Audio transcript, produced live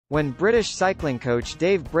When British cycling coach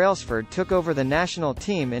Dave Brailsford took over the national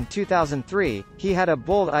team in 2003, he had a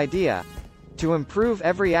bold idea: to improve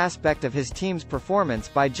every aspect of his team's performance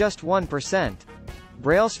by just 1%.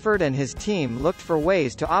 Brailsford and his team looked for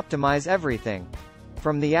ways to optimize everything,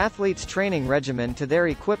 from the athletes' training regimen to their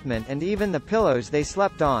equipment and even the pillows they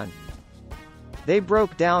slept on. They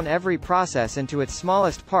broke down every process into its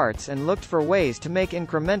smallest parts and looked for ways to make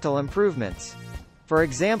incremental improvements. For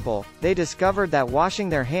example, they discovered that washing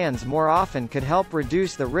their hands more often could help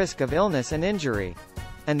reduce the risk of illness and injury,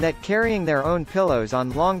 and that carrying their own pillows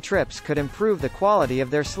on long trips could improve the quality of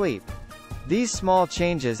their sleep. These small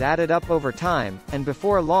changes added up over time, and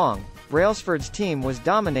before long, Brailsford's team was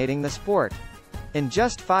dominating the sport. In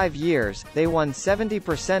just 5 years, they won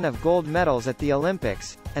 70% of gold medals at the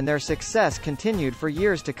Olympics, and their success continued for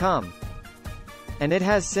years to come. And it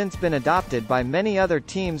has since been adopted by many other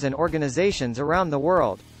teams and organizations around the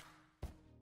world.